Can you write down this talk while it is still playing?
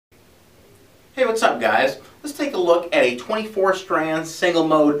what's up guys? Let's take a look at a 24 strand single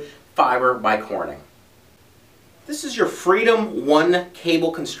mode fiber by Corning. This is your Freedom 1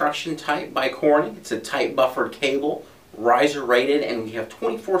 cable construction type by Corning. It's a tight buffered cable, riser rated, and we have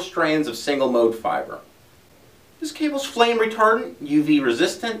 24 strands of single mode fiber. This cable is flame retardant, UV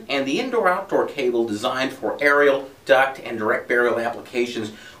resistant, and the indoor-outdoor cable designed for aerial, duct, and direct burial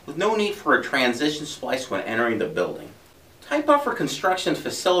applications with no need for a transition splice when entering the building. Tight buffer construction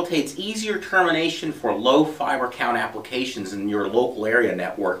facilitates easier termination for low fiber count applications in your local area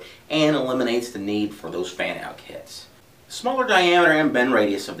network and eliminates the need for those fan-out kits. The smaller diameter and bend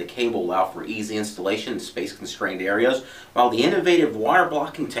radius of the cable allow for easy installation in space-constrained areas, while the innovative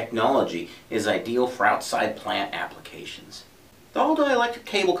water-blocking technology is ideal for outside plant applications. The all-dielectric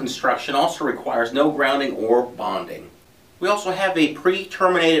cable construction also requires no grounding or bonding. We also have a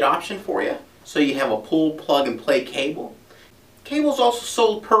pre-terminated option for you, so you have a pull, plug, and play cable. Cable is also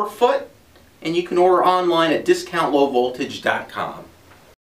sold per foot, and you can order online at discountlowvoltage.com.